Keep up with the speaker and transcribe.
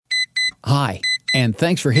Hi, and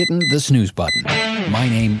thanks for hitting the snooze button. My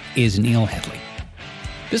name is Neil Headley.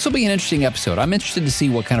 This will be an interesting episode. I'm interested to see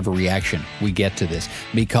what kind of a reaction we get to this,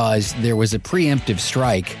 because there was a preemptive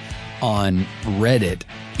strike on Reddit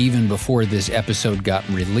even before this episode got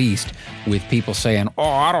released, with people saying,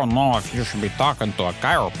 I don't know if you should be talking to a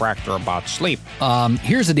chiropractor about sleep.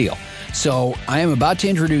 Here's the deal. So I am about to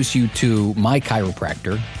introduce you to my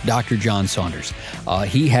chiropractor, Dr. John Saunders.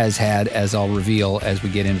 He has had, as I'll reveal as we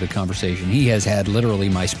get into the conversation, he has had literally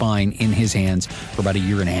my spine in his hands for about a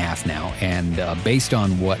year and a half now. And based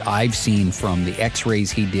on what I've seen from the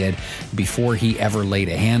x-rays he did before he ever laid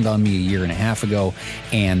a hand on me a year and a half ago,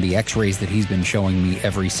 and the x-rays that he's been showing me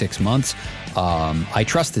every 6 months, I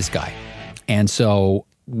trust this guy. And so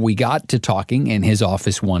we got to talking in his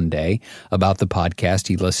office one day about the podcast.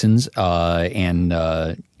 He listens,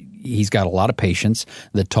 and he's got a lot of patients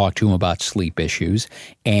that talk to him about sleep issues.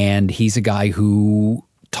 And he's a guy who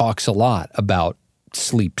talks a lot about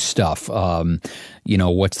sleep stuff.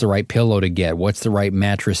 What's the right pillow to get? What's the right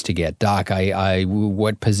mattress to get? Doc,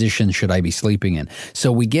 what position should I be sleeping in?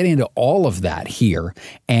 So we get into all of that here.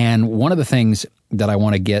 And one of the things that I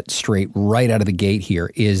want to get straight right out of the gate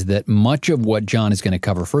here is that much of what John is going to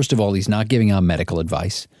cover, first of all, he's not giving out medical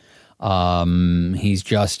advice. He's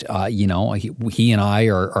just, he and I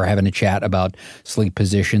are having a chat about sleep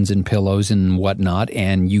positions and pillows and whatnot,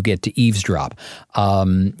 and you get to eavesdrop.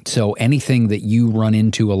 So anything that you run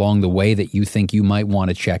into along the way that you think you might want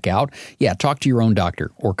to check out, talk to your own doctor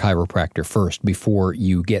or chiropractor first before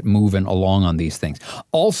you get moving along on these things.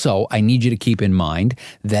 Also, I need you to keep in mind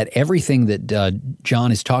that everything that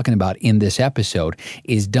John is talking about in this episode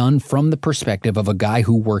is done from the perspective of a guy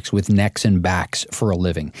who works with necks and backs for a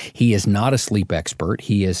living. He is not a sleep expert.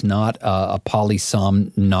 He is not a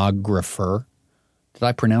polysomnographer. Did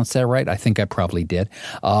I pronounce that right? I think I probably did.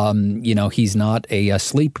 He's not a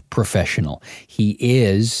sleep professional. He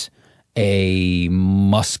is a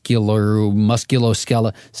muscular,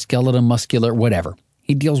 whatever.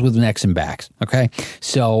 He deals with necks and backs, okay?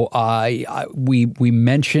 So we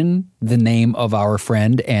mention the name of our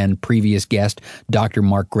friend and previous guest, Dr.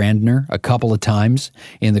 Mark Grandner, a couple of times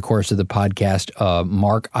in the course of the podcast.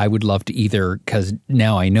 Mark, I would love to either, because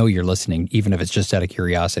now I know you're listening, even if it's just out of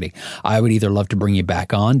curiosity, I would either love to bring you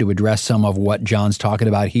back on to address some of what John's talking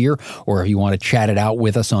about here, or if you want to chat it out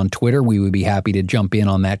with us on Twitter, we would be happy to jump in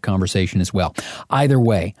on that conversation as well. Either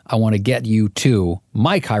way, I want to get you to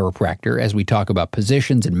my chiropractor as we talk about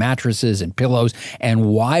positions and mattresses and pillows and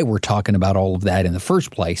why we're talking about all of that in the first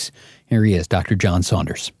place. Here he is, Dr. John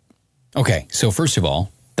Saunders. Okay, so first of all,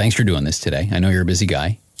 thanks for doing this today. I know you're a busy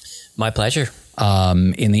guy. My pleasure.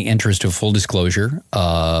 In the interest of full disclosure,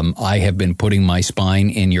 I have been putting my spine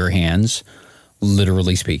in your hands,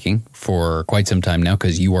 literally speaking, for quite some time now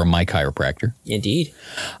because you are my chiropractor. Indeed.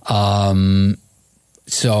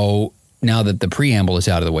 So now that the preamble is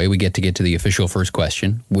out of the way, we get to the official first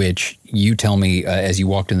question, which you tell me as you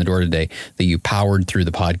walked in the door today that you powered through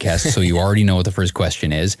the podcast, so you already know what the first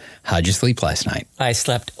question is. How'd you sleep last night? I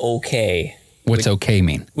slept okay. What's okay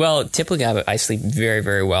mean? Well, typically I sleep very,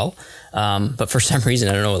 very well, but for some reason,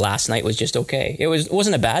 I don't know, last night was just okay. It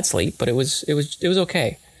wasn't a bad sleep, but it was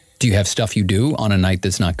okay. Do you have stuff you do on a night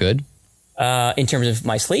that's not good? In terms of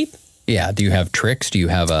my sleep? Yeah. Do you have tricks? Do you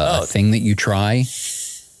have a thing that you try?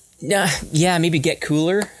 Yeah, maybe get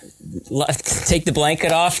cooler, take the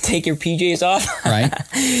blanket off, take your PJs off. Right.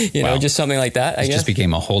 Just something like that, I guess. It just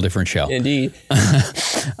became a whole different show. Indeed.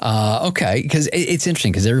 Okay, because it's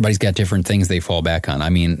interesting because everybody's got different things they fall back on.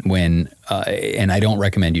 I mean, and I don't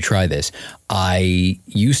recommend you try this, I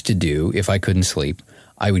used to do, if I couldn't sleep,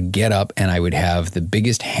 I would get up and I would have the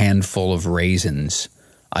biggest handful of raisins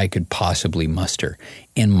I could possibly muster.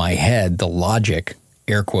 In my head, the logic,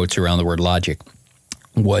 air quotes around the word logic,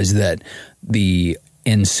 was that the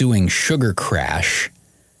ensuing sugar crash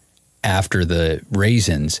after the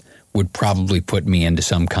raisins would probably put me into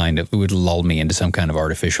would lull me into some kind of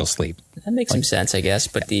artificial sleep. That makes some sense, I guess.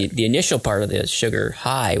 But the initial part of the sugar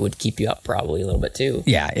high would keep you up probably a little bit too.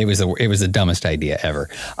 Yeah, it was the dumbest idea ever.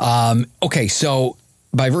 Okay, so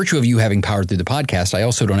by virtue of you having powered through the podcast, I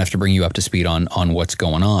also don't have to bring you up to speed on what's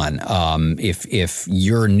going on. If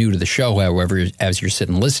you're new to the show, however, as you're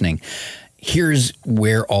sitting listening, here's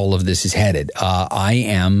where all of this is headed. I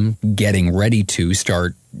am getting ready to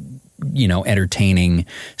start, entertaining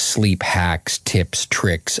sleep hacks, tips,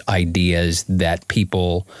 tricks, ideas that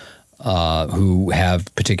people who have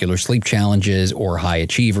particular sleep challenges or high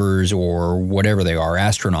achievers or whatever they are,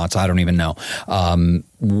 astronauts, I don't even know,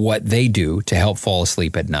 what they do to help fall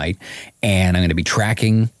asleep at night. And I'm going to be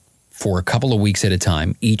tracking for a couple of weeks at a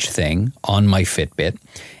time each thing on my Fitbit.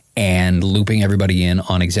 and looping everybody in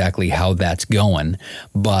on exactly how that's going.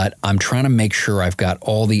 But I'm trying to make sure I've got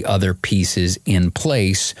all the other pieces in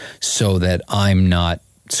place so that I'm not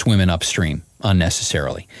swimming upstream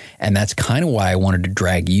unnecessarily. And that's kind of why I wanted to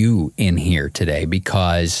drag you in here today,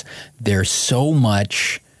 because there's so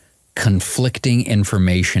much conflicting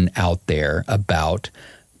information out there about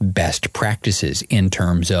best practices in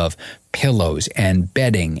terms of pillows and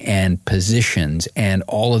bedding and positions and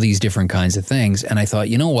all of these different kinds of things. And I thought,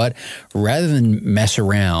 you know what, rather than mess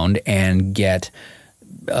around and get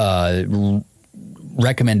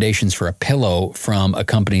recommendations for a pillow from a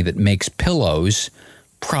company that makes pillows,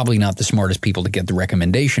 probably not the smartest people to get the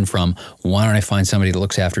recommendation from, why don't I find somebody that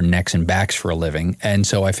looks after necks and backs for a living? And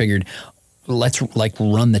so I figured, let's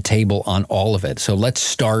run the table on all of it. So let's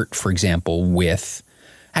start, for example, with,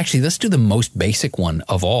 actually, let's do the most basic one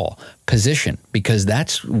of all, position, because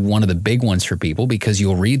that's one of the big ones for people, because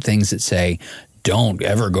you'll read things that say, don't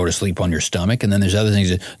ever go to sleep on your stomach. And then there's other things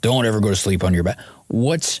that don't ever go to sleep on your back.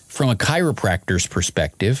 What's, from a chiropractor's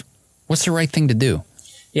perspective, what's the right thing to do?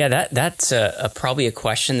 Yeah, that's probably a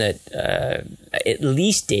question that at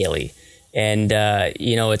least daily. And,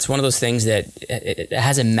 it's one of those things that it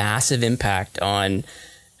has a massive impact on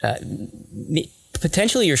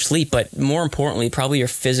potentially your sleep, but more importantly, probably your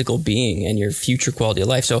physical being and your future quality of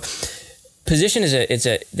life. So position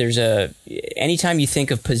anytime you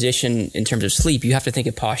think of position in terms of sleep, you have to think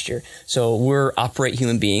of posture. So we're upright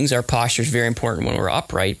human beings. Our posture is very important when we're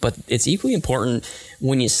upright, but it's equally important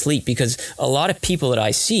when you sleep, because a lot of people that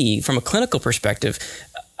I see from a clinical perspective,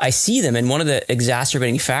 I see them, and one of the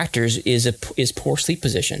exacerbating factors is poor sleep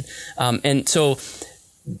position. And so,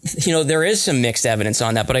 there is some mixed evidence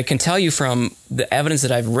on that, but I can tell you from the evidence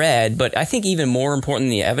that I've read, but I think even more important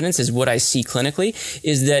than the evidence is what I see clinically,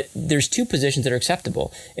 is that there's two positions that are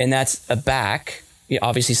acceptable, and that's a back,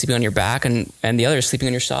 obviously sleeping on your back, and the other is sleeping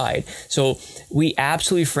on your side. So we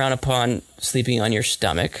absolutely frown upon sleeping on your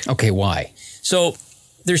stomach. Okay, why? So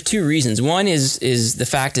there's two reasons. One is the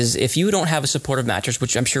fact is, if you don't have a supportive mattress,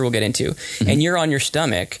 which I'm sure we'll get into, and you're on your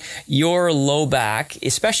stomach, your low back,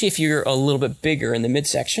 especially if you're a little bit bigger in the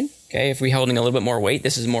midsection, okay, if we're holding a little bit more weight,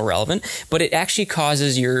 this is more relevant, but it actually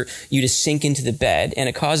causes you to sink into the bed, and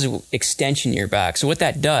it causes extension in your back. So what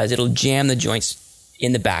that does, it'll jam the joints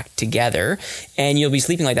in the back together, and you'll be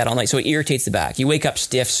sleeping like that all night. So it irritates the back. You wake up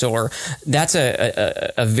stiff, sore. That's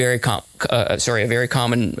a very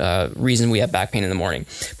common reason we have back pain in the morning.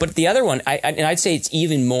 But the other one, and I'd say it's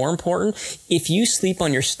even more important. If you sleep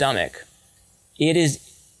on your stomach, it is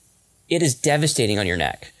devastating on your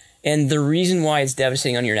neck. And the reason why it's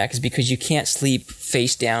devastating on your neck is because you can't sleep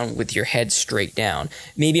face down with your head straight down.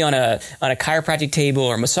 Maybe on a chiropractic table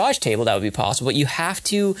or a massage table, that would be possible, but you have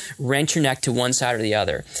to wrench your neck to one side or the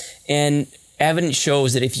other. And evidence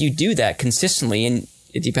shows that if you do that consistently, and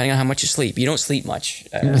depending on how much you sleep, you don't sleep much,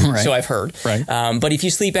 right. So I've heard. Right. But if you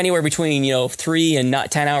sleep anywhere between 3 and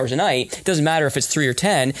 10 hours a night, it doesn't matter if it's 3 or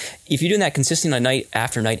 10. If you're doing that consistently on night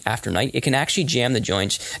after night after night, it can actually jam the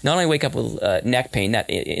joints. Not only wake up with neck pain, that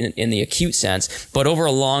in the acute sense, but over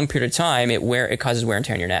a long period of time, it causes wear and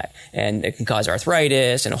tear on your neck, and it can cause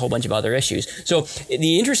arthritis and a whole bunch of other issues. So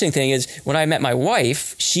the interesting thing is, when I met my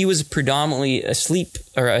wife, she was predominantly a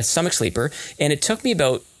stomach sleeper, and it took me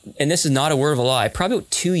about, and this is not a word of a lie, probably about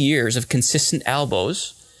 2 years of consistent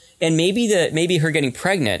elbows, and maybe her getting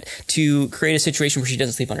pregnant to create a situation where she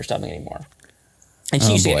doesn't sleep on her stomach anymore. And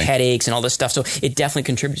she used to get headaches and all this stuff, so it definitely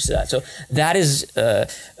contributes to that. So that is,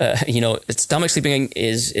 stomach sleeping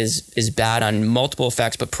is bad on multiple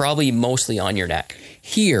effects, but probably mostly on your neck.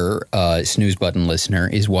 Here, snooze button listener,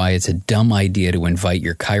 is why it's a dumb idea to invite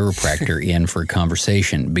your chiropractor in for a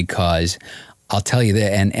conversation, because I'll tell you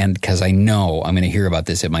that, and because I know I'm going to hear about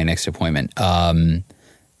this at my next appointment.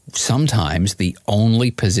 Sometimes the only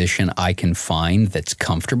position I can find that's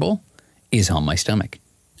comfortable is on my stomach.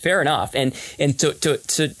 Fair enough. And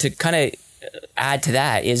to kind of add to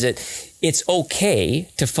that is that it's okay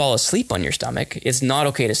to fall asleep on your stomach. It's not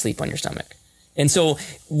okay to sleep on your stomach. And so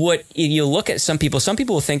if you look at some people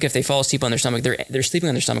will think if they fall asleep on their stomach, they're sleeping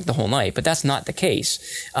on their stomach the whole night, but that's not the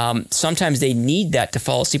case. Sometimes they need that to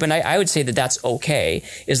fall asleep. And I would say that that's okay,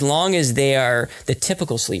 as long as they are the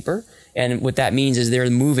typical sleeper. And what that means is they're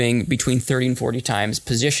moving between 30 and 40 times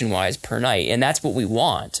position-wise per night. And that's what we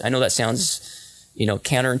want. I know that sounds,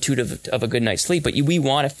 counterintuitive of a good night's sleep, but we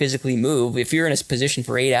want to physically move. If you're in a position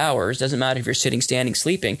for 8 hours, doesn't matter if you're sitting, standing,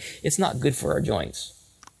 sleeping, it's not good for our joints.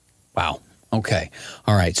 Wow. Okay.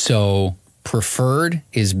 All right. So preferred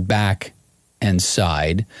is back and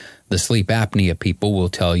side. The sleep apnea people will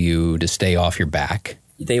tell you to stay off your back.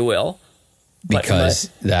 They will. Because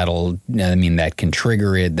that can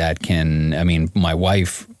trigger it. My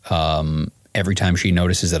wife Every time she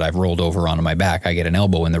notices that I've rolled over onto my back, I get an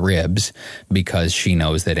elbow in the ribs because she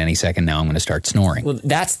knows that any second now I'm going to start snoring. Well,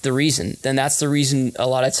 that's the reason. Then that's the reason a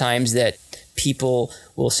lot of times that people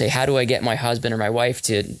will say, how do I get my husband or my wife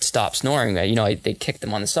to stop snoring? They kick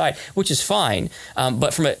them on the side, which is fine.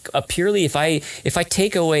 But from a purely, if I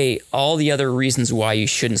take away all the other reasons why you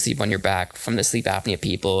shouldn't sleep on your back from the sleep apnea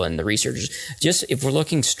people and the researchers, just if we're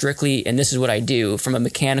looking strictly, and this is what I do, from a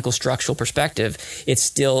mechanical structural perspective, it's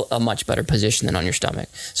still a much better position than on your stomach.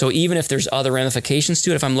 So even if there's other ramifications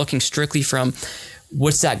to it, if I'm looking strictly from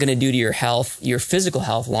what's that going to do to your health, your physical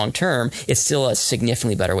health long term, it's still a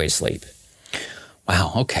significantly better way to sleep.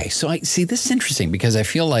 Wow. Okay. So I see this is interesting because I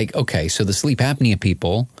feel like, okay, so the sleep apnea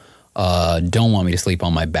people don't want me to sleep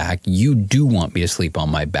on my back. You do want me to sleep on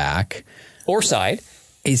my back. Or side.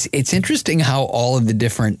 It's interesting how all of the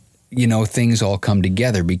different, things all come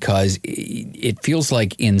together because it feels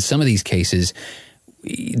like in some of these cases,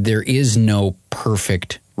 there is no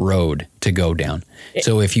perfect road to go down.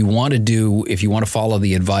 So if you want to follow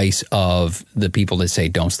the advice of the people that say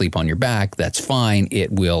don't sleep on your back, that's fine.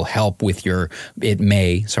 It will help with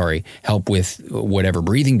help with whatever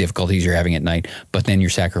breathing difficulties you're having at night, but then you're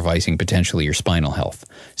sacrificing potentially your spinal health.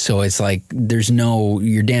 So it's like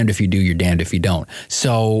you're damned if you do, you're damned if you don't.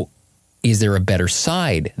 So is there a better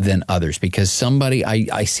side than others? Because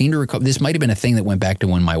I seem to recall, this might have been a thing that went back to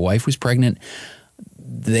when my wife was pregnant.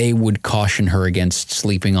 They would caution her against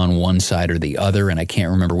sleeping on one side or the other, and I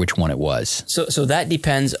can't remember which one it was. So that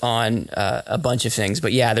depends on a bunch of things.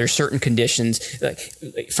 But yeah, there's certain conditions, like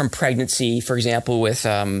from pregnancy, for example, with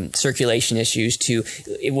circulation issues, to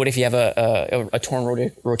what if you have a torn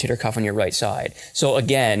rotator cuff on your right side? So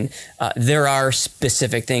again, there are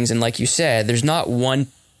specific things. And like you said, there's not one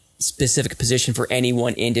specific position for any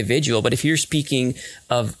one individual. But if you're speaking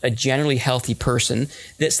of a generally healthy person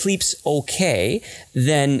that sleeps okay,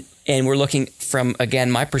 then, and we're looking from,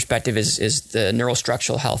 again, my perspective is the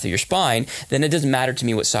neurostructural health of your spine, then it doesn't matter to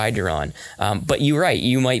me what side you're on. But you're right.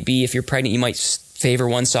 You might be, if you're pregnant, you might favor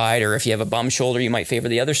one side, or if you have a bum shoulder, you might favor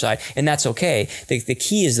the other side. And that's okay. The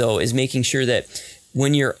key is making sure that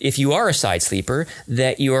if you are a side sleeper,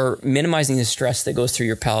 that you are minimizing the stress that goes through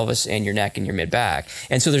your pelvis and your neck and your mid-back.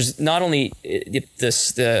 And so there's not only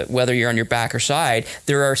whether you're on your back or side,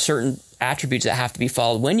 there are certain attributes that have to be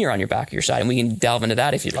followed when you're on your back or your side. And we can delve into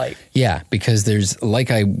that if you'd like. Yeah, because there's, like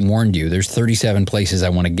I warned you, there's 37 places I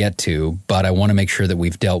want to get to, but I want to make sure that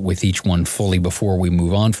we've dealt with each one fully before we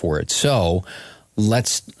move on for it. So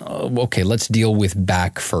let's deal with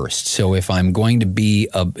back first. So if I'm going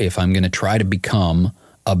to try to become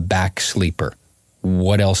a back sleeper,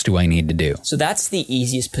 what else do I need to do? So that's the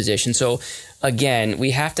easiest position. So again,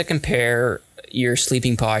 we have to compare your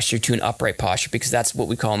sleeping posture to an upright posture, because that's what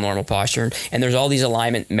we call normal posture. And there's all these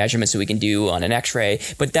alignment measurements that we can do on an x-ray,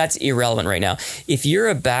 but that's irrelevant right now. If you're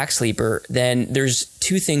a back sleeper, then there's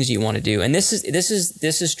two things you want to do. And this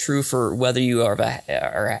is true for whether you are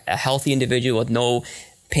a healthy individual with no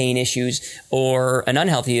pain issues or an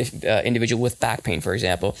unhealthy individual with back pain, for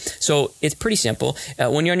example. So it's pretty simple.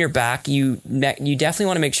 When you're on your back, you definitely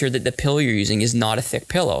want to make sure that the pillow you're using is not a thick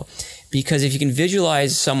pillow. Because if you can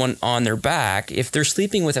visualize someone on their back, if they're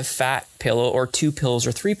sleeping with a fat pillow or two pillows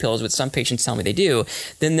or three pillows, which some patients tell me they do,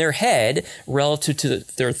 then their head relative to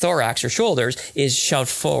their thorax or shoulders is shoved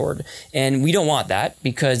forward. And we don't want that,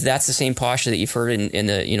 because that's the same posture that you've heard in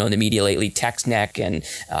the media lately, text neck and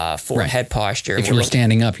forward head posture. If you were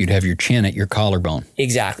standing up, you'd have your chin at your collarbone.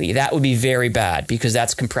 Exactly. That would be very bad, because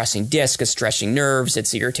that's compressing disc, it's stretching nerves,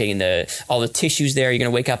 it's irritating all the tissues there. You're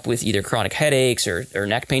going to wake up with either chronic headaches or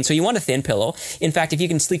neck pain. So you want a thin pillow. In fact, if you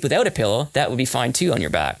can sleep without a pillow, that would be fine too on your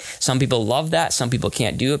back. Some people love that. Some people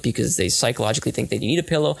can't do it because they psychologically think they need a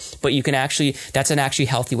pillow, but that's an actually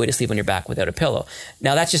healthy way to sleep on your back without a pillow.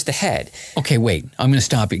 Now that's just the head. Okay, wait, I'm going to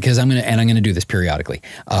stop because I'm going to do this periodically.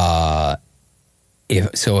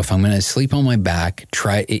 If I'm going to sleep on my back,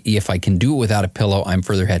 if I can do it without a pillow, I'm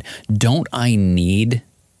further ahead. Don't I need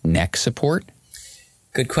neck support?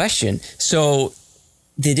 Good question. So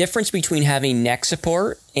the difference between having neck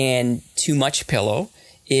support and too much pillow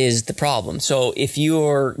is the problem. So if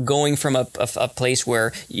you're going from a place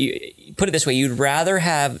where you put it this way, you'd rather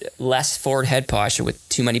have less forward head posture with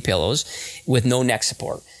too many pillows with no neck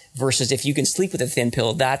support, versus if you can sleep with a thin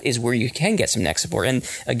pillow, that is where you can get some neck support. And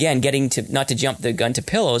again, not to jump the gun to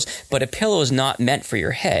pillows, but a pillow is not meant for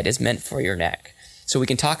your head, it's meant for your neck. So we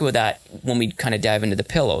can talk about that when we kind of dive into the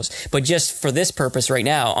pillows. But just for this purpose right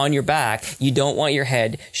now, on your back, you don't want your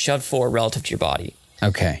head shoved forward relative to your body.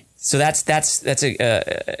 Okay. So that's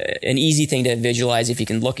an easy thing to visualize. If you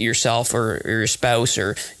can look at yourself or your spouse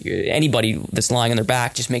or anybody that's lying on their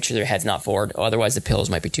back, just make sure their head's not forward. Otherwise, the pillows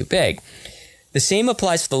might be too big. The same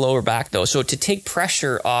applies to the lower back, though. So to take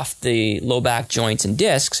pressure off the low back joints and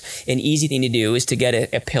discs, an easy thing to do is to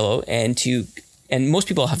get a pillow and most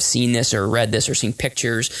people have seen this or read this or seen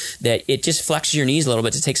pictures that it just flexes your knees a little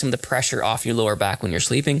bit to take some of the pressure off your lower back when you're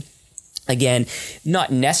sleeping. Again,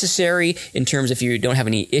 not necessary in terms if you don't have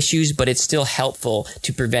any issues, but it's still helpful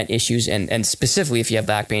to prevent issues. And specifically, if you have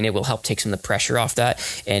back pain, it will help take some of the pressure off that,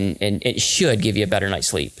 and it should give you a better night's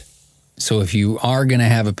sleep. So if you are going to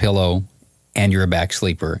have a pillow and you're a back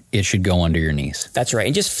sleeper, it should go under your knees. That's right.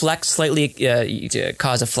 And just flex slightly to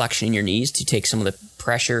cause a flexion in your knees to take some of the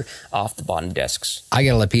pressure off the bottom discs. I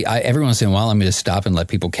got to let people, every once in a while, I'm going to stop and let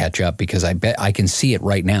people catch up because I bet I can see it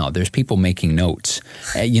right now. There's people making notes.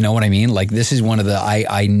 You know what I mean? Like this is one of the,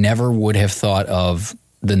 I never would have thought of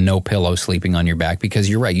the no pillow sleeping on your back because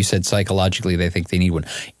you're right. You said psychologically they think they need one.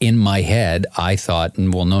 In my head, I thought,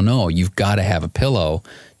 well, no, you've got to have a pillow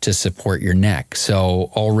to support your neck. So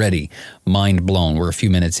already mind blown. We're a few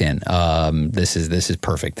minutes in. This is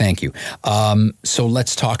perfect. Thank you. So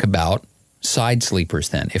let's talk about side sleepers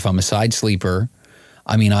then. If I'm a side sleeper,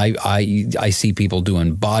 I mean, I see people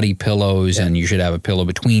doing body pillows, and you should have a pillow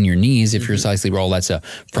between your knees if you're a side sleeper, all that stuff.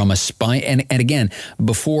 From a spine, and again,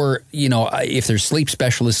 before, if there's sleep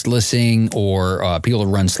specialists listening or people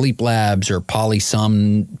who run sleep labs or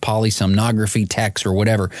polysomnography techs or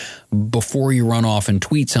whatever, before you run off and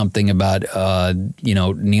tweet something about,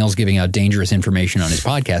 Neil's giving out dangerous information on his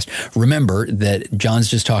podcast, remember that John's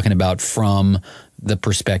just talking about from the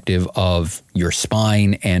perspective of your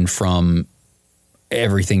spine and from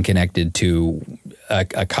everything connected to a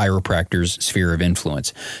chiropractor's sphere of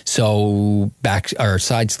influence. So back or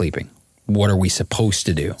side sleeping, what are we supposed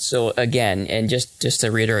to do? So again, and just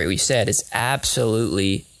to reiterate what you said, it's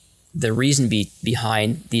absolutely the reason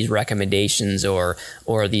behind these recommendations or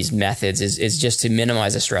these methods is just to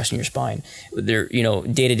minimize the stress in your spine. There,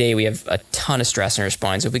 day to day we have a ton of stress in our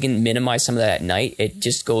spine. So if we can minimize some of that at night, it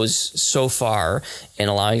just goes so far in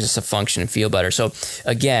allowing us to function and feel better. So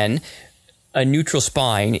again, a neutral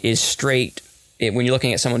spine is straight. When you're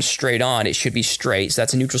looking at someone straight on, it should be straight. So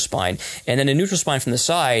that's a neutral spine. And then a neutral spine from the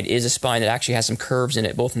side is a spine that actually has some curves in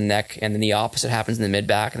it, both in the neck, and then the opposite happens in the mid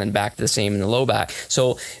back, and then back to the same in the low back.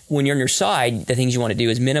 So when you're on your side, the things you want to do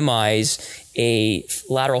is minimize a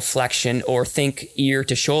lateral flexion or think ear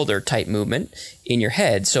to shoulder type movement in your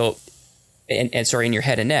head. So in your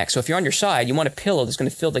head and neck. So if you're on your side, you want a pillow that's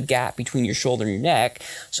going to fill the gap between your shoulder and your neck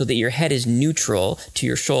so that your head is neutral to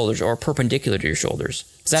your shoulders or perpendicular to your shoulders.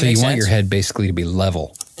 Does that make sense? So you want your head basically to be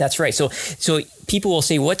level. That's right. So people will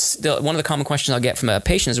say, one of the common questions I'll get from a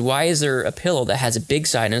patient is, why is there a pillow that has a big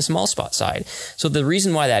side and a small spot side? So the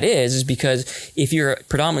reason why that is because if you're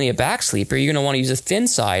predominantly a back sleeper, you're going to want to use a thin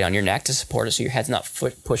side on your neck to support it so your head's not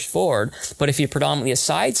pushed forward. But if you're predominantly a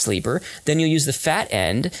side sleeper, then you'll use the fat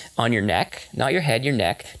end on your neck, not your head, your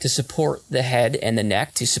neck, to support the head and the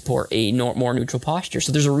neck to support a more neutral posture.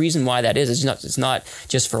 So there's a reason why that is. It's not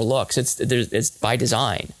just for looks. It's by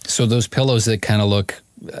design. So those pillows that kind of look,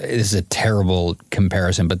 this is a terrible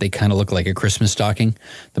comparison, but they kind of look like a Christmas stocking.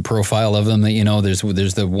 The profile of them,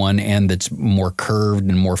 there's the one end that's more curved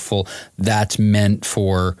and more full. That's meant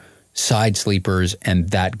for side sleepers, and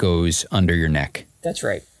that goes under your neck. That's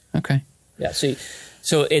right. Okay. Yeah.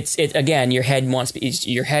 So it's again, your head needs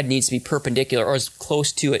to be perpendicular or as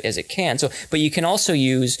close to it as it can. So, but you can also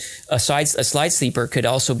use a slide sleeper could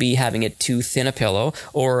also be having it too thin a pillow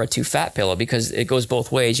or a too fat pillow, because it goes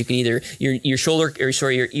both ways. You can either your ear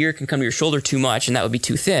can come to your shoulder too much, and that would be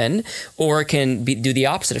too thin, or it can do the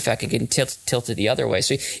opposite effect. It can tilt it the other way.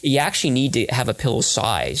 So you actually need to have a pillow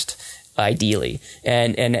sized, ideally.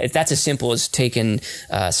 And if that's as simple as taking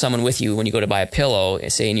someone with you when you go to buy a pillow,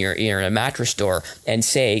 say you're in a mattress store, and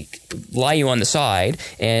say, lie you on the side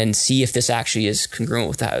and see if this actually is congruent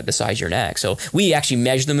with the size of your neck. So we actually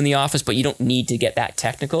measure them in the office, but you don't need to get that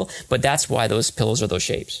technical. But that's why those pillows are those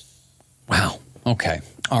shapes. Wow. Okay.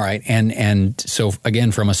 All right. And so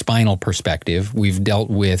again, from a spinal perspective, we've dealt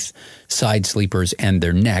with side sleepers and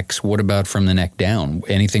their necks. What about from the neck down?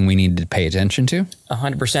 Anything we need to pay attention to?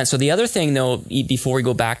 100%. So the other thing, though, before we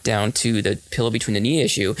go back down to the pillow between the knee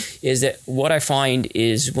issue, is that what I find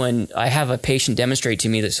is when I have a patient demonstrate to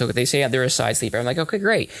me that, so they say they're a side sleeper, I'm like, okay,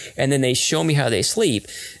 great. And then they show me how they sleep.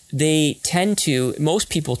 Most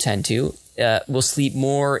people tend to, will sleep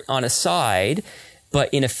more on a side,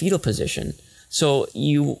 but in a fetal position. So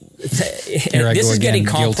Here I this go is again, getting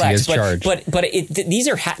complex, guilty as charged. but these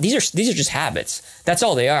are just habits. That's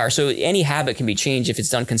all they are. So any habit can be changed if it's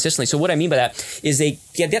done consistently. So what I mean by that is they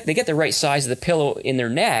get the right size of the pillow in their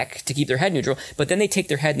neck to keep their head neutral, but then they take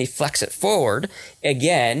their head and they flex it forward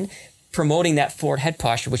again, promoting that forward head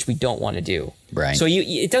posture, which we don't want to do. Right. So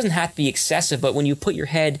it doesn't have to be excessive, but when you put your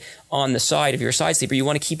head on the side of your side sleeper, you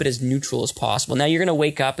want to keep it as neutral as possible. Now you're going to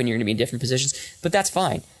wake up and you're going to be in different positions, but that's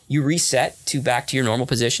fine. You reset back to your normal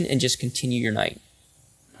position and just continue your night.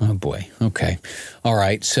 Oh boy. Okay. All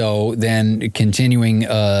right. So then continuing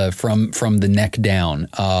from the neck down,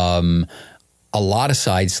 a lot of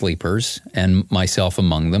side sleepers, and myself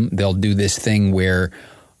among them, they'll do this thing where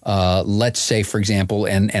let's say, for example,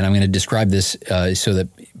 and I'm going to describe this so that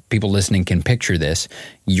people listening can picture this.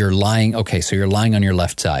 You're lying on your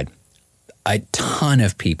left side. A ton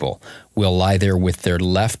of people will lie there with their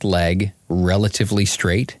left leg relatively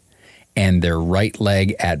straight and their right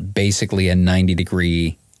leg at basically a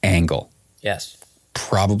 90-degree angle. Yes.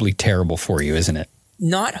 Probably terrible for you, isn't it?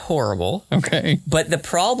 Not horrible. Okay. But the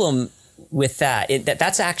problem with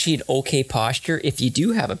that's actually an okay posture if you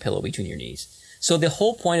do have a pillow between your knees. So the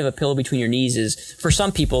whole point of a pillow between your knees is, for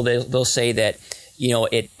some people, they'll say that,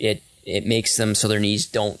 it makes them so their knees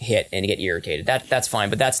don't hit and get irritated. That's fine,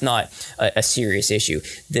 but that's not a serious issue.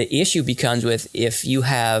 The issue becomes if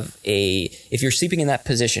you're sleeping in that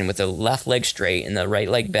position with the left leg straight and the right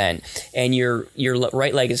leg bent, and your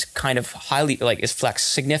right leg is kind of is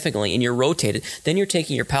flexed significantly and you're rotated, then you're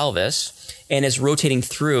taking your pelvis and it's rotating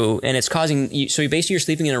through, and it's causing you. So basically, you're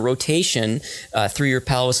sleeping in a rotation through your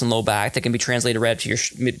pelvis and low back that can be translated right up to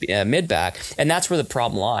your mid back, and that's where the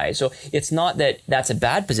problem lies. So it's not that that's a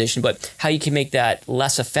bad position, but how you can make that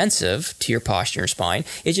less offensive to your posture and spine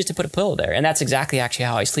is just to put a pillow there, and that's exactly actually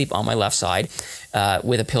how I sleep on my left side,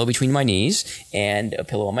 with a pillow between my knees and a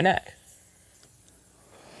pillow on my neck.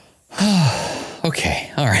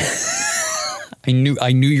 Okay. All right. I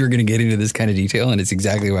knew you were going to get into this kind of detail, and it's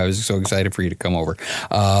exactly why I was so excited for you to come over.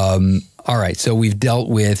 All right, so we've dealt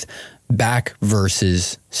with back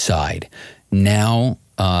versus side. Now,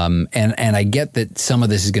 and I get that some of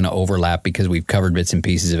this is going to overlap because we've covered bits and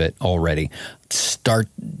pieces of it already. Start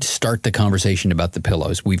the conversation about the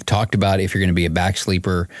pillows. We've talked about if you're going to be a back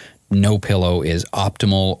sleeper, no pillow is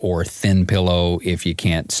optimal, or thin pillow if you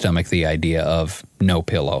can't stomach the idea of no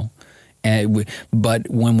pillow. But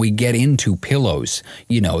when we get into pillows,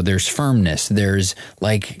 there's firmness. There's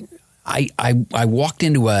I walked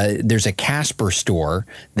into there's a Casper store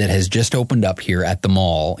that has just opened up here at the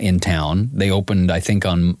mall in town. They opened, I think,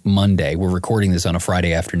 on Monday. We're recording this on a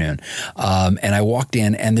Friday afternoon. And I walked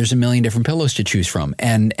in, and there's a million different pillows to choose from.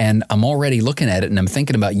 And I'm already looking at it, and I'm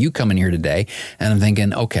thinking about you coming here today, and I'm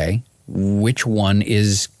thinking, okay, which one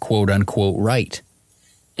is quote unquote right?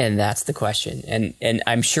 And that's the question. And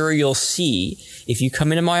I'm sure you'll see if you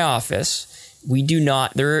come into my office, we do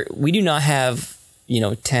not have,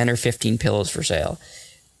 10 or 15 pillows for sale.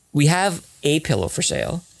 We have a pillow for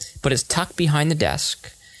sale, but it's tucked behind the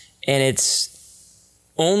desk, and it's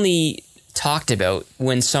only talked about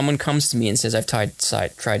when someone comes to me and says, I've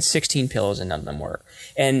tried 16 pillows and none of them work.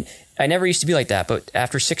 And I never used to be like that, but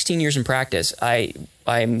after 16 years in practice,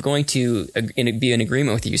 I'm going to be in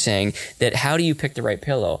agreement with you saying that how do you pick the right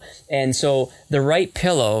pillow? And so the right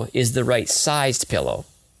pillow is the right sized pillow.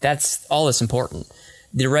 That's all that's important.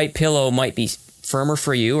 The right pillow might be firmer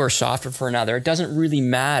for you or softer for another. It doesn't really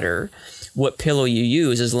matter what pillow you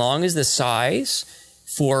use as long as the size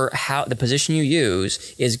for how the position you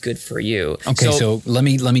use is good for you. Okay, so let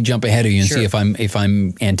me jump ahead of you and see if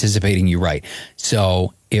I'm anticipating you right.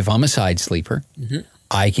 So if I'm a side sleeper,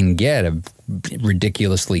 I can get a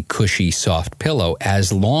ridiculously cushy, soft pillow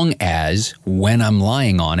as long as when I'm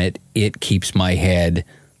lying on it, it keeps my head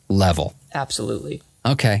level. Absolutely.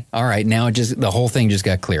 Okay. All right. Now the whole thing just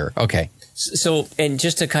got clearer. Okay. So, and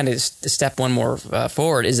just to kind of step one more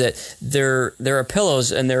forward is that there are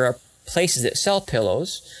pillows, and there are places that sell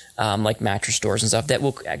pillows, like mattress stores and stuff, that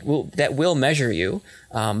will measure you,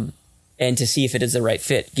 and to see if it is the right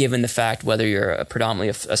fit, given the fact whether you're predominantly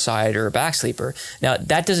a side or a back sleeper. Now,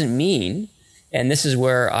 that doesn't mean, and this is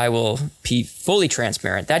where I will be fully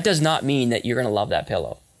transparent, that does not mean that you're going to love that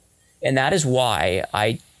pillow. And that is why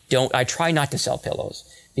I try not to sell pillows.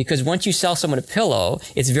 Because once you sell someone a pillow,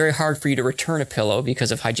 it's very hard for you to return a pillow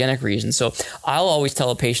because of hygienic reasons. So I'll always tell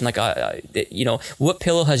a patient, what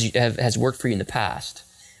pillow has worked for you in the past?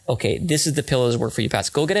 Okay, this is the pillow that's worked for you in the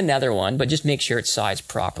past. Go get another one, but just make sure it's sized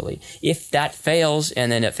properly. If that fails and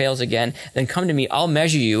then it fails again, then come to me. I'll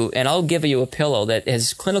measure you, and I'll give you a pillow that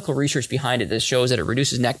has clinical research behind it that shows that it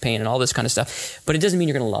reduces neck pain and all this kind of stuff. But it doesn't mean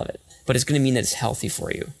you're going to love it. But it's going to mean that it's healthy for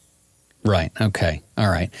you. Right. Okay. All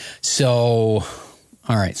right. So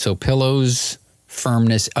pillows,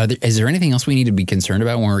 firmness. Is there anything else we need to be concerned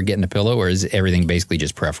about when we're getting a pillow, or is everything basically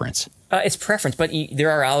just preference? It's preference, but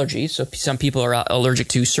there are allergies. So some people are allergic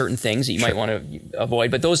to certain things that you might want to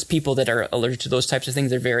avoid. But those people that are allergic to those types of things,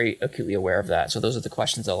 they're very acutely aware of that. So those are the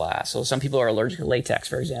questions they'll ask. So some people are allergic to latex,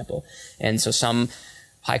 for example. And so some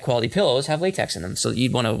high quality pillows have latex in them. So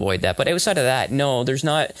you'd want to avoid that. But outside of that, no, there's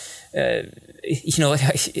not,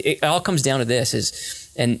 it all comes down to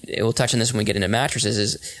this and we'll touch on this when we get into mattresses,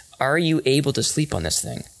 is are you able to sleep on this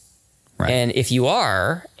thing? Right. And if you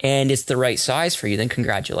are, and it's the right size for you, then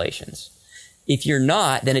congratulations. If you're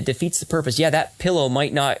not, then it defeats the purpose. Yeah, that pillow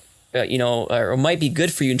might not, or might be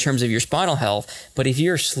good for you in terms of your spinal health, but if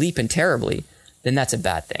you're sleeping terribly, then that's a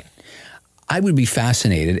bad thing. I would be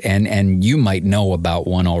fascinated, and you might know about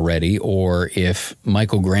one already, or if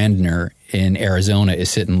Michael Grandner in Arizona is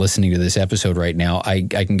sitting listening to this episode right now, I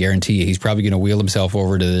can guarantee you he's probably going to wheel himself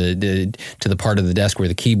over to the part of the desk where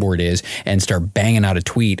the keyboard is and start banging out a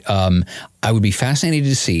tweet. I would be fascinated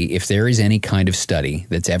to see if there is any kind of study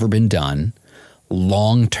that's ever been done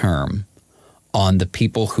long term on the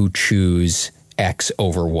people who choose X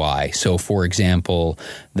over Y. So, for example,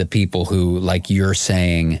 the people who, like you're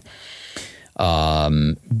saying,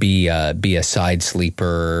 be a side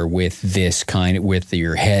sleeper with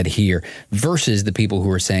your head here, versus the people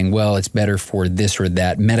who are saying, well, it's better for this or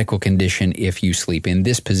that medical condition if you sleep in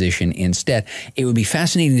this position instead. It would be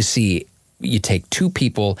fascinating to see. You take two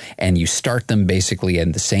people and you start them basically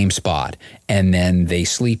in the same spot, and then they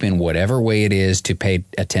sleep in whatever way it is to pay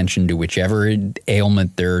attention to whichever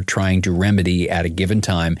ailment they're trying to remedy at a given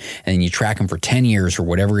time, and then you track them for 10 years or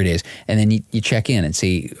whatever it is, and then you check in and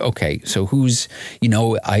see, okay, so who's,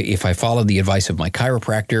 if I follow the advice of my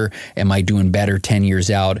chiropractor, am I doing better 10 years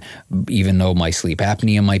out, even though my sleep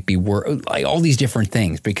apnea might be worse, like all these different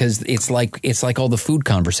things, because it's like all the food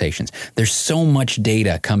conversations. There's so much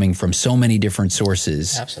data coming from so many different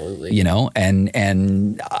sources. Absolutely.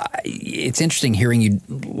 And it's interesting hearing you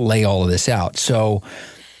lay all of this out. So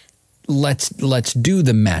let's do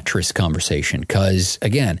the mattress conversation, because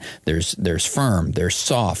again, there's firm, there's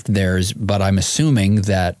soft, but I'm assuming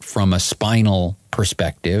that from a spinal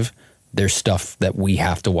perspective, there's stuff that we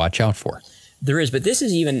have to watch out for. There is, but this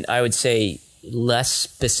is even, I would say, less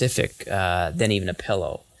specific than even a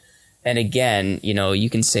pillow. And again, you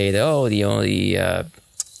can say that,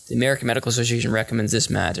 the American Medical Association recommends this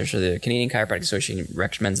mattress, or the Canadian Chiropractic Association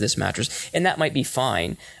recommends this mattress, and that might be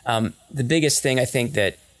fine. The biggest thing I think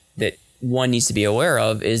that one needs to be aware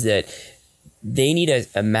of is that they need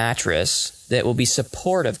a mattress that will be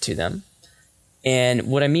supportive to them. And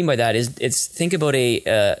what I mean by that is, think about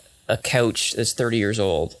a couch that's 30 years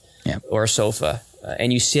old, or a sofa,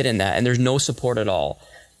 and you sit in that, and there's no support at all.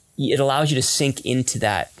 It allows you to sink into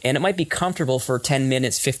that. And it might be comfortable for 10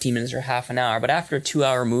 minutes, 15 minutes, or half an hour. But after a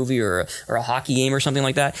 2-hour movie or a hockey game or something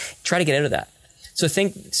like that, try to get out of that. So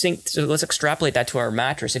so let's extrapolate that to our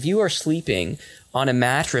mattress. If you are sleeping on a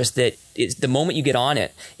mattress that is, the moment you get on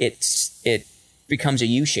it, it becomes a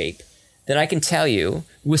U shape, then I can tell you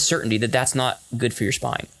with certainty that that's not good for your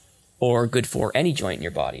spine or good for any joint in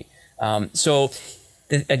your body.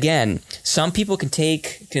 Again, some people can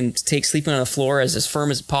take sleeping on the floor as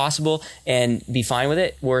firm as possible and be fine with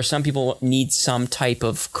it, where some people need some type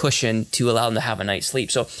of cushion to allow them to have a night's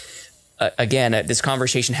sleep. So again, this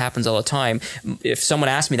conversation happens all the time. If someone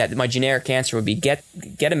asked me that, my generic answer would be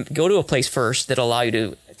go to a place first that'll allow you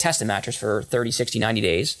to test a mattress for 30, 60, 90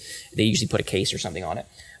 days. They usually put a case or something on it.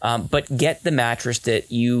 But get the mattress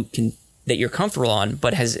that you're comfortable on,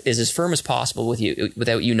 but is as firm as possible with you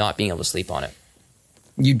without you not being able to sleep on it.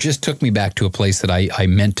 You just took me back to a place that I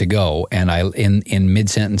meant to go, and in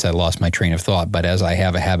mid-sentence I lost my train of thought, but as I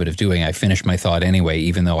have a habit of doing, I finished my thought anyway,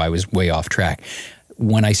 even though I was way off track.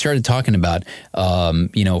 When I started talking about,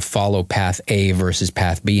 follow path A versus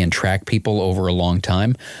path B and track people over a long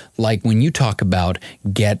time, like when you talk about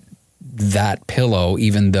get that pillow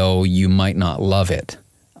even though you might not love it,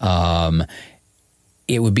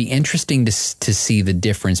 it would be interesting to see the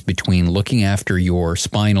difference between looking after your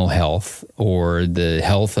spinal health or the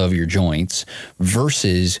health of your joints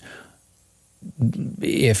versus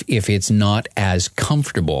if it's not as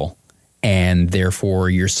comfortable, and therefore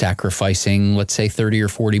you're sacrificing, let's say, 30 or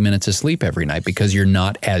 40 minutes of sleep every night because you're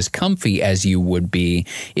not as comfy as you would be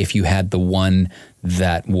if you had the one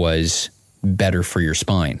that was better for your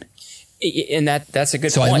spine. And that's a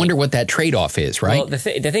good point. So I wonder what that trade-off is, right? Well, the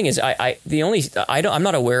thing is, I'm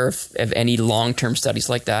not aware of any long-term studies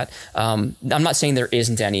like that. I'm not saying there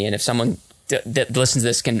isn't any, and if someone that listens to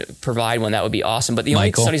this can provide one, that would be awesome. But the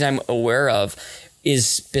only studies I'm aware of is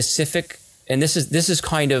specific, and this is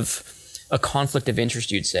kind of a conflict of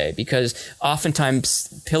interest, you'd say, because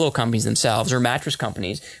oftentimes pillow companies themselves or mattress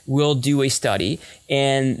companies will do a study,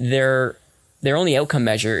 and their only outcome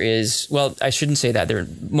measure is, well, I shouldn't say that. Their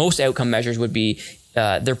most outcome measures would be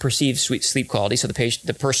their perceived sleep quality. So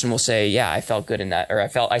the person will say, yeah, I felt good in that, or I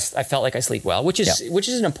felt like I sleep well, which is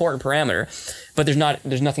an important parameter, but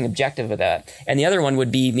there's nothing objective with that. And the other one would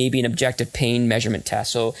be maybe an objective pain measurement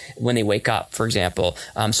test. So when they wake up, for example.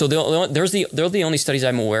 So they're the only studies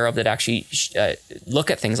I'm aware of that actually look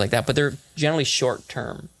at things like that, but they're generally short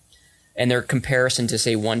term. And their comparison to,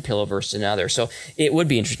 say, one pillow versus another. So it would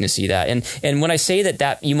be interesting to see that. And when I say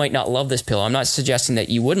that you might not love this pillow, I'm not suggesting that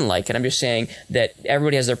you wouldn't like it. I'm just saying that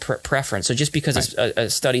everybody has their preference. So just because a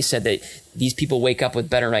study said that these people wake up with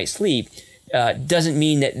better night's sleep doesn't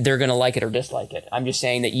mean that they're going to like it or dislike it. I'm just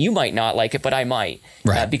saying that you might not like it, but I might.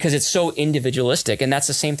 Right. Because it's so individualistic. And that's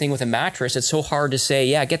the same thing with a mattress. It's so hard to say,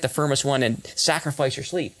 yeah, get the firmest one and sacrifice your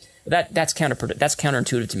sleep. That's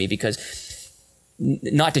counterintuitive to me, because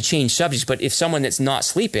not to change subjects, but if someone that's not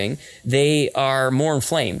sleeping, they are more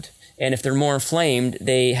inflamed. And if they're more inflamed,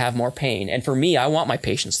 they have more pain. And for me, I want my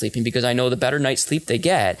patients sleeping, because I know the better night's sleep they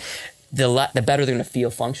get, the better they're going to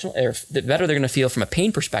feel functional, or the better they're going to feel from a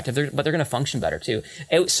pain perspective, but they're going to function better too.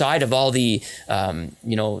 Outside of all the,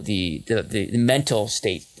 the mental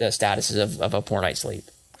state statuses of a poor night's sleep.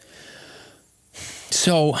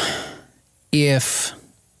 So let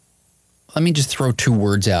me just throw two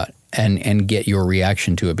words out and get your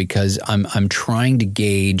reaction to it, because I'm trying to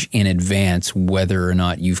gauge in advance whether or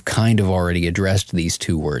not you've kind of already addressed these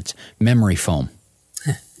two words. Memory foam.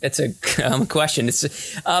 It's a question.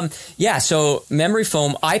 So memory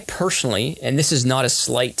foam, I personally, and this is not a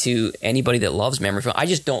slight to anybody that loves memory foam, I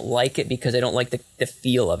just don't like it because I don't like the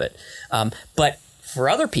feel of it. But for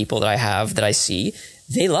other people that I see,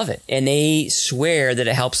 they love it, and they swear that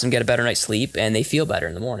it helps them get a better night's sleep and they feel better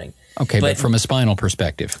in the morning. Okay, but from a spinal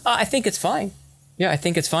perspective? I think it's fine. Yeah, I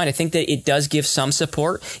think it's fine. I think that it does give some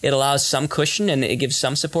support. It allows some cushion, and it gives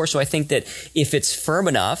some support. So I think that if it's firm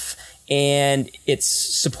enough and it's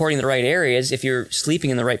supporting the right areas, if you're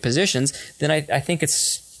sleeping in the right positions, then I think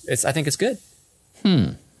it's good.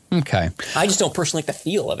 Okay. I just don't personally like the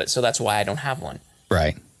feel of it, so that's why I don't have one.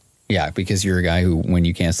 Right. Yeah, because you're a guy who, when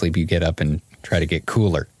you can't sleep, you get up and try to get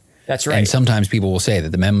cooler. That's right. And sometimes people will say that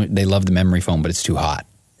they love the memory foam, but it's too hot.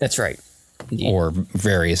 That's right. Indeed. Or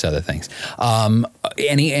various other things.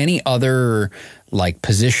 Any other like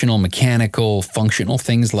positional, mechanical, functional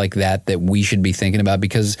things like that we should be thinking about?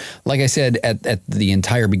 Because like I said at the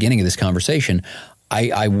entire beginning of this conversation,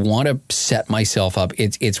 I want to set myself up.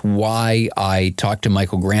 It's why I talked to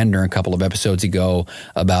Michael Grandner a couple of episodes ago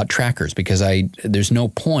about trackers, because there's no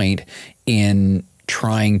point in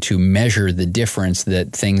trying to measure the difference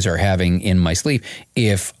that things are having in my sleep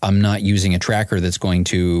if I'm not using a tracker that's going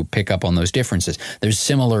to pick up on those differences. There's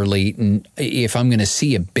similarly, if I'm going to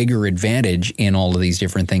see a bigger advantage in all of these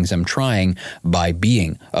different things I'm trying by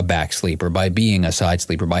being a back sleeper, by being a side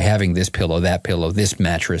sleeper, by having this pillow, this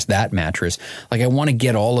mattress, that mattress, like I want to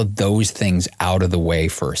get all of those things out of the way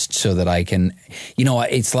first so that I can,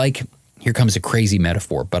 it's like, here comes a crazy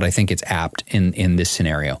metaphor, but I think it's apt in this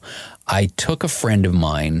scenario. I took a friend of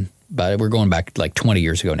mine, but we're going back like 20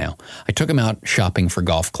 years ago now. I took him out shopping for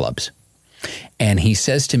golf clubs. And he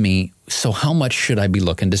says to me, so how much should I be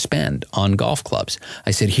looking to spend on golf clubs?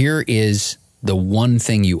 I said, here is the one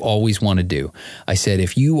thing you always want to do. I said,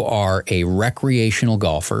 if you are a recreational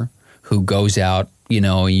golfer who goes out,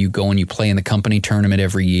 you go and you play in the company tournament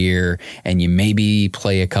every year and you maybe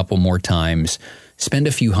play a couple more times, spend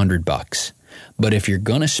a few $100. But if you're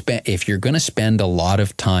going to spend a lot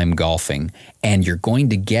of time golfing and you're going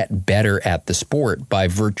to get better at the sport by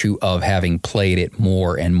virtue of having played it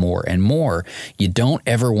more and more and more, you don't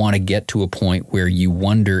ever want to get to a point where you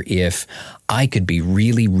wonder if I could be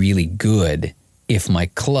really, really good if my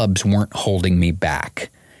clubs weren't holding me back.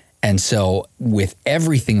 And so with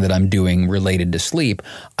everything that I'm doing related to sleep,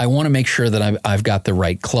 I want to make sure that I've got the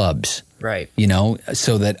right clubs. Right.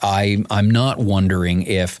 So that I'm not wondering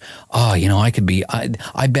if, I could be,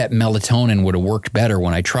 I bet melatonin would have worked better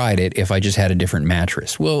when I tried it if I just had a different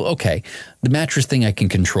mattress. Well, okay, the mattress thing I can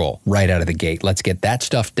control right out of the gate. Let's get that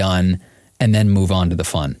stuff done and then move on to the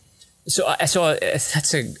fun. So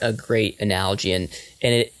that's a great analogy. And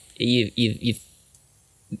you've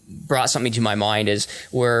brought something to my mind is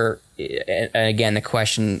where, and again, the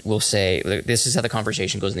question will say, this is how the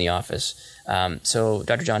conversation goes in the office. So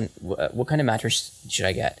Dr. John, what kind of mattress should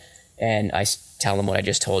I get? And I tell them what I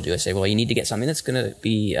just told you. I say, well, you need to get something that's going to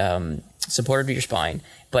be supportive of your spine,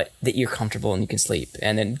 but that you're comfortable and you can sleep.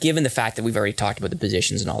 And then given the fact that we've already talked about the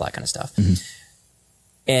positions and all that kind of stuff. Mm-hmm.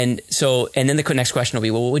 And then the next question will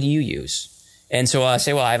be, well, what do you use? And so I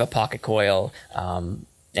say, well, I have a pocket coil, and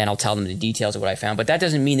I'll tell them the details of what I found, but that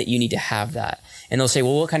doesn't mean that you need to have that. And they'll say,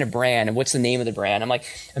 well, what kind of brand and what's the name of the brand? I'm like,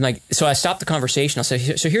 so I stop the conversation. I'll say,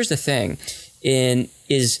 so here's the thing,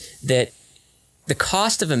 is that the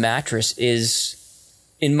cost of a mattress is,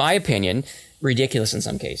 in my opinion, ridiculous in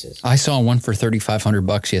some cases. I saw one for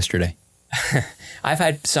 $3,500 yesterday. I've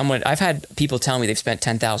had people tell me they've spent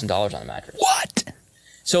 $10,000 on a mattress. What?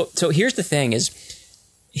 So here's the thing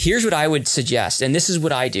here's what I would suggest, and this is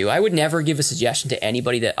what I do. I would never give a suggestion to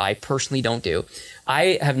anybody that I personally don't do.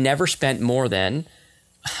 I have never spent more than,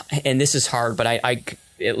 and this is hard, but at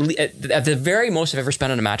the very most I've ever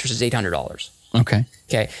spent on a mattress is $800. Okay.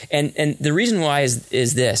 Okay. And the reason why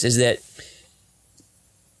is that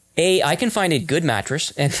I can find a good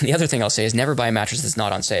mattress, and the other thing I'll say is never buy a mattress that's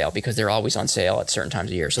not on sale, because they're always on sale at certain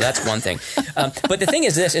times of year. So that's one thing. But the thing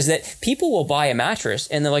is that people will buy a mattress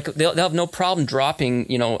and they'll have no problem dropping,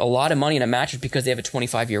 a lot of money on a mattress because they have a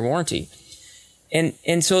 25-year warranty.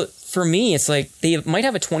 And so for me, it's like they might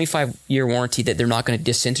have a 25-year warranty that they're not going to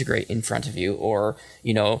disintegrate in front of you or,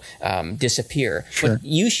 disappear. Sure. But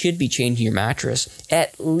you should be changing your mattress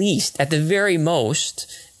at the very most,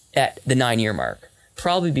 at the 9-year mark.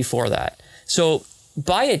 Probably before that. So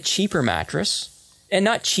buy a cheaper mattress, and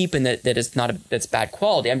not cheap in that that's bad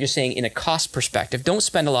quality. I'm just saying in a cost perspective, don't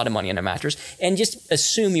spend a lot of money on a mattress and just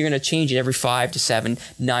assume you're going to change it every 5 to 7,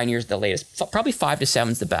 9 years at the latest. Probably 5 to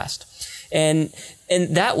 7 is the best. And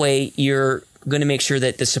that way you're going to make sure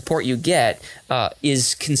that the support you get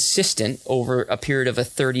is consistent over a period of a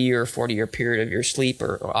 30-year or 40-year period of your sleep,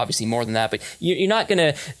 or obviously more than that. But you're not going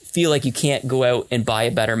to feel like you can't go out and buy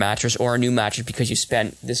a better mattress or a new mattress because you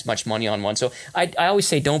spent this much money on one. So I always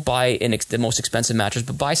say don't buy the most expensive mattress,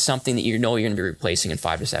 but buy something that you're going to be replacing in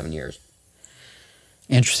 5 to 7 years.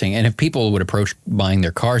 Interesting. And if people would approach buying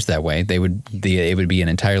their cars that way, it would be an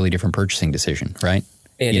entirely different purchasing decision, right?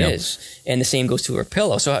 It is, and the same goes to a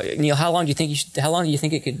pillow. So, Neil, how long do you think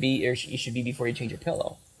it could be, or you should be before you change your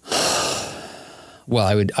pillow? Well,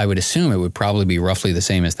 I would assume it would probably be roughly the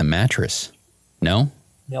same as the mattress. No,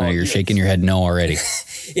 you're shaking your head no already.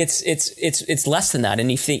 It's less than that,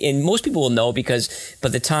 and most people will know, because by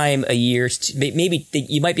the time a year, maybe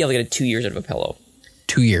you might be able to get 2 years out of a pillow.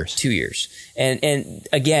 2 years. 2 years, and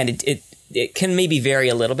again, it can maybe vary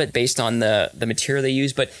a little bit based on the material they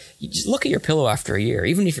use, but you just look at your pillow after a year.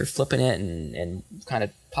 Even if you're flipping it and kind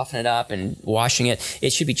of puffing it up and washing it,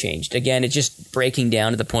 it should be changed. Again, it's just breaking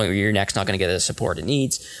down to the point where your neck's not going to get the support it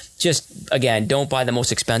needs. Just, again, don't buy the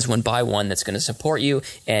most expensive one. Buy one that's going to support you,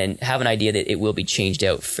 and have an idea that it will be changed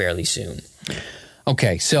out fairly soon.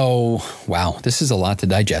 Okay, so, wow, this is a lot to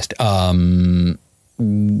digest.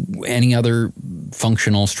 Any other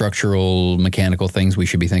functional, structural, mechanical things we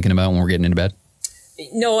should be thinking about when we're getting into bed?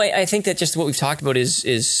 No, I think that just what we've talked about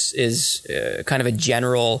is kind of a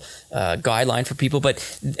general guideline for people.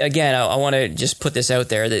 But again, I want to just put this out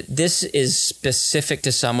there that this is specific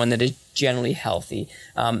to someone that is generally healthy.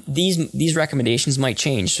 These recommendations might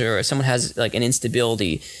change. So if someone has like an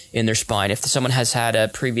instability in their spine, if someone has had a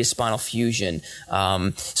previous spinal fusion,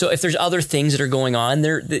 so if there's other things that are going on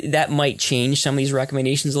there, that might change some of these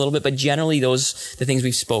recommendations a little bit. But generally, the things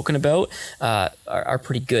we've spoken about are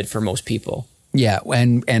pretty good for most people. Yeah,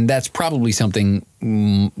 and that's probably something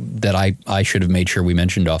that I should have made sure we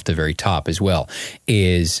mentioned off the very top as well,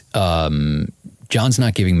 is John's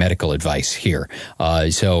not giving medical advice here.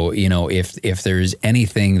 So, if there's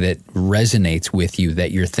anything that resonates with you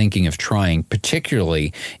that you're thinking of trying,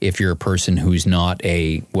 particularly if you're a person who's not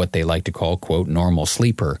what they like to call, quote, normal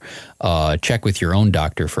sleeper, check with your own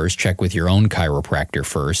doctor first, check with your own chiropractor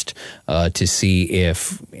first, to see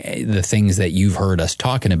if the things that you've heard us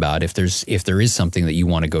talking about, if there is something that you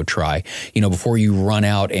want to go try, before you run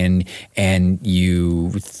out and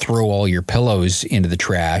you throw all your pillows into the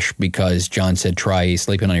trash because John said try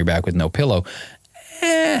sleeping on your back with no pillow.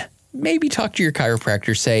 Maybe talk to your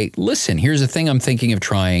chiropractor. Say, listen, here's a thing I'm thinking of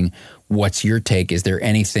trying. What's your take? Are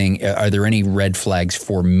there any red flags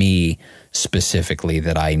for me specifically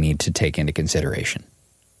that I need to take into consideration?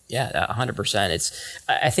 Yeah, 100%.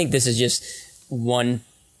 I think this is just one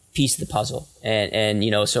piece of the puzzle. And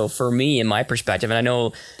so for me, in my perspective, and I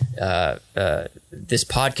know this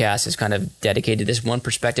podcast is kind of dedicated to this one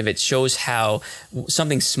perspective, it shows how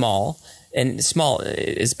something small, and small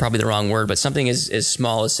is probably the wrong word, but something as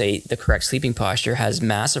small as, say, the correct sleeping posture has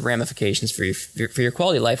massive ramifications for your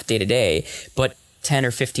quality of life day to day. But 10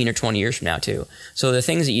 or 15 or 20 years from now too. So the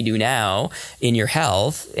things that you do now in your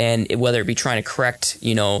health, and whether it be trying to correct,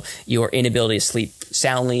 your inability to sleep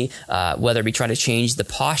soundly, whether it be trying to change the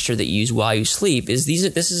posture that you use while you sleep, this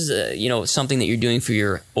is something that you're doing for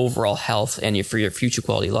your overall health and for your future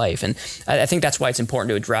quality of life. And I think that's why it's important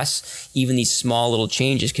to address even these small little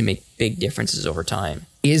changes can make big differences over time.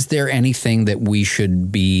 Is there anything that we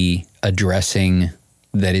should be addressing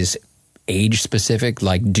that is age specific?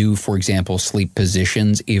 Like, do, for example, sleep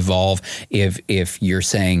positions evolve? If you're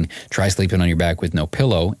saying try sleeping on your back with no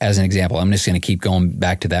pillow, as an example, I'm just going to keep going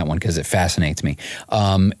back to that one because it fascinates me.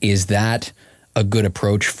 Is that a good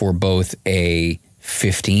approach for both a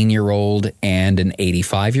 15-year-old and an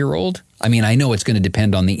 85-year-old? I mean, I know it's going to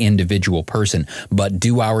depend on the individual person, but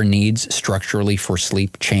do our needs structurally for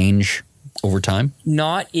sleep change over time?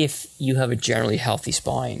 Not if you have a generally healthy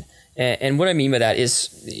spine. And what I mean by that is,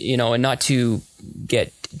 and not to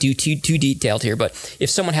get too detailed here, but if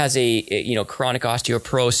someone has a chronic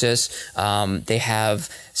osteoporosis, they have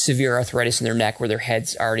severe arthritis in their neck where their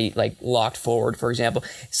head's already like locked forward, for example,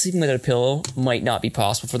 sleeping without a pillow might not be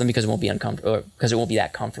possible for them because it won't be uncomfortable, because it won't be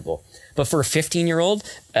that comfortable. But for a 15-year-old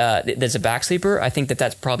that's a back sleeper, I think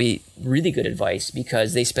that's probably really good advice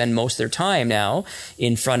because they spend most of their time now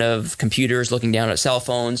in front of computers, looking down at cell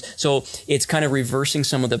phones. So it's kind of reversing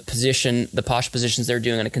some of the posture positions they're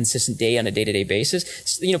doing on a consistent day, on a day-to-day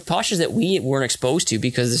basis. Postures that we weren't exposed to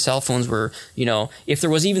because the cell phones were, if there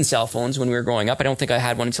was even cell phones when we were growing up, I don't think I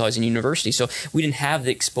had one until I was in university. So we didn't have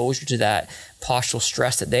the exposure to that postural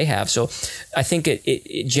stress that they have. So I think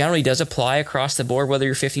it generally does apply across the board, whether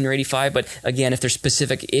you're 15 or 85. But again, if there's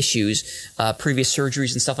specific issues, previous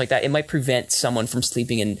surgeries and stuff like that, it might prevent someone from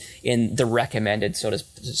sleeping in the recommended, so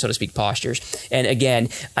to speak, postures. And again,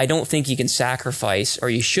 I don't think you can sacrifice,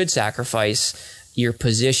 or you should sacrifice, your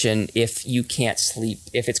position if you can't sleep,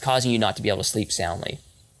 if it's causing you not to be able to sleep soundly.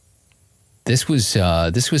 This was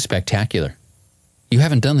spectacular. You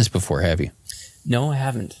haven't done this before, have you? No, I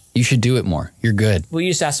haven't. You should do it more. You're good. Well, you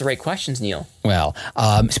just asked the right questions, Neil. Well,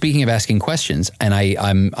 speaking of asking questions, and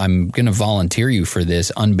I'm going to volunteer you for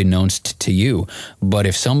this unbeknownst to you, but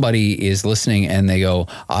if somebody is listening and they go,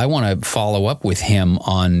 I want to follow up with him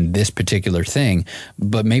on this particular thing,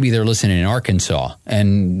 but maybe they're listening in Arkansas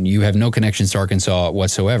and you have no connections to Arkansas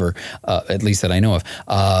whatsoever, at least that I know of,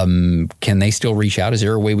 can they still reach out? Is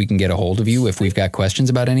there a way we can get a hold of you if we've got questions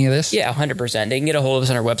about any of this? Yeah, 100%. They can get a hold of us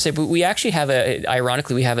on our website, but we actually have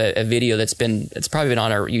ironically, we have a video it's probably been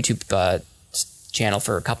on our YouTube channel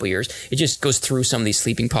for a couple years. It just goes through some of these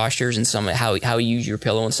sleeping postures and some how you use your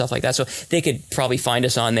pillow and stuff like that. So they could probably find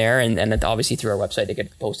us on there, and obviously through our website they could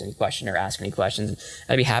post any question or ask any questions, and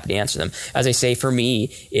I'd be happy to answer them. As I say, for me,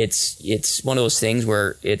 it's one of those things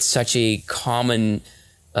where it's such a common.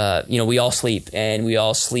 We all sleep, and we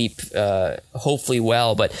all sleep hopefully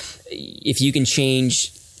well, but if you can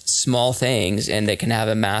change small things and that can have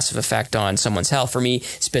a massive effect on someone's health. For me,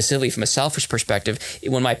 specifically from a selfish perspective,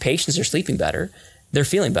 when my patients are sleeping better, they're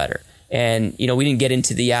feeling better. And, we didn't get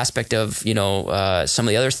into the aspect of, some of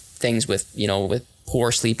the other things with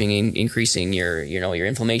poor sleeping, increasing your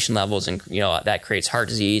inflammation levels, and, that creates heart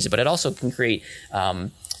disease, but it also can create,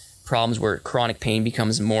 problems where chronic pain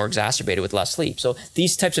becomes more exacerbated with less sleep. So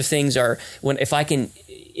these types of things are if I can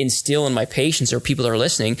instill in my patients or people that are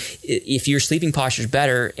listening, if your sleeping posture is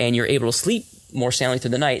better and you're able to sleep more soundly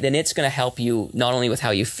through the night, then it's going to help you not only with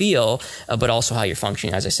how you feel, but also how you're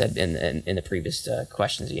functioning, as I said in the previous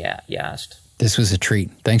questions you asked. This was a treat.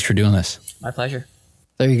 Thanks for doing this. My pleasure.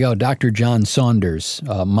 There you go. Dr. John Saunders,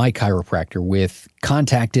 my chiropractor, with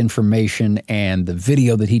contact information and the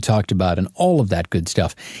video that he talked about and all of that good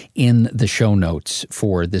stuff in the show notes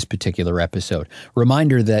for this particular episode.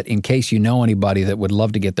 Reminder that in case you know anybody that would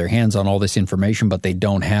love to get their hands on all this information, but they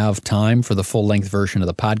don't have time for the full-length version of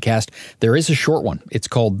the podcast, there is a short one. It's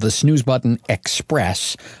called The Snooze Button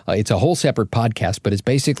Express. It's a whole separate podcast, but it's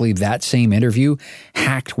basically that same interview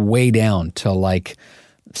hacked way down to like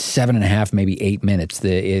 7.5, maybe 8 minutes.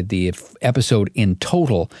 The episode in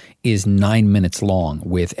total is 9 minutes long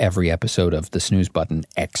with every episode of The Snooze Button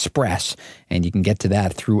Express. And you can get to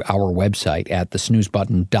that through our website at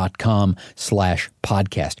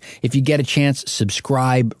thesnoozebutton.com/podcast. If you get a chance,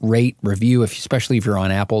 subscribe, rate, review. Especially if you're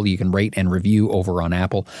on Apple, you can rate and review over on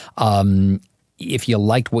Apple. If you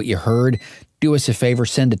liked what you heard, do us a favor,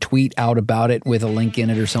 send a tweet out about it with a link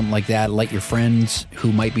in it or something like that. Let your friends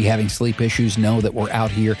who might be having sleep issues know that we're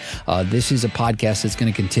out here. This is a podcast that's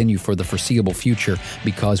going to continue for the foreseeable future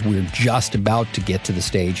because we're just about to get to the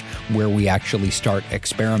stage where we actually start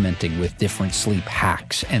experimenting with different sleep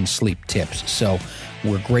hacks and sleep tips. So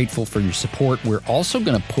we're grateful for your support. We're also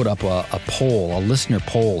going to put up a poll, a listener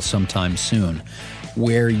poll sometime soon,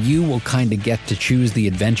 where you will kind of get to choose the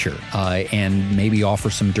adventure and maybe offer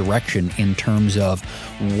some direction in terms of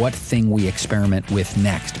what thing we experiment with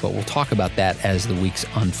next. But we'll talk about that as the weeks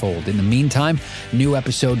unfold. In the meantime, new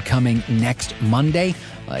episode coming next Monday.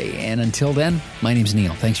 And until then, my name's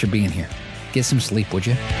Neil. Thanks for being here. Get some sleep, would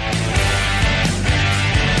you?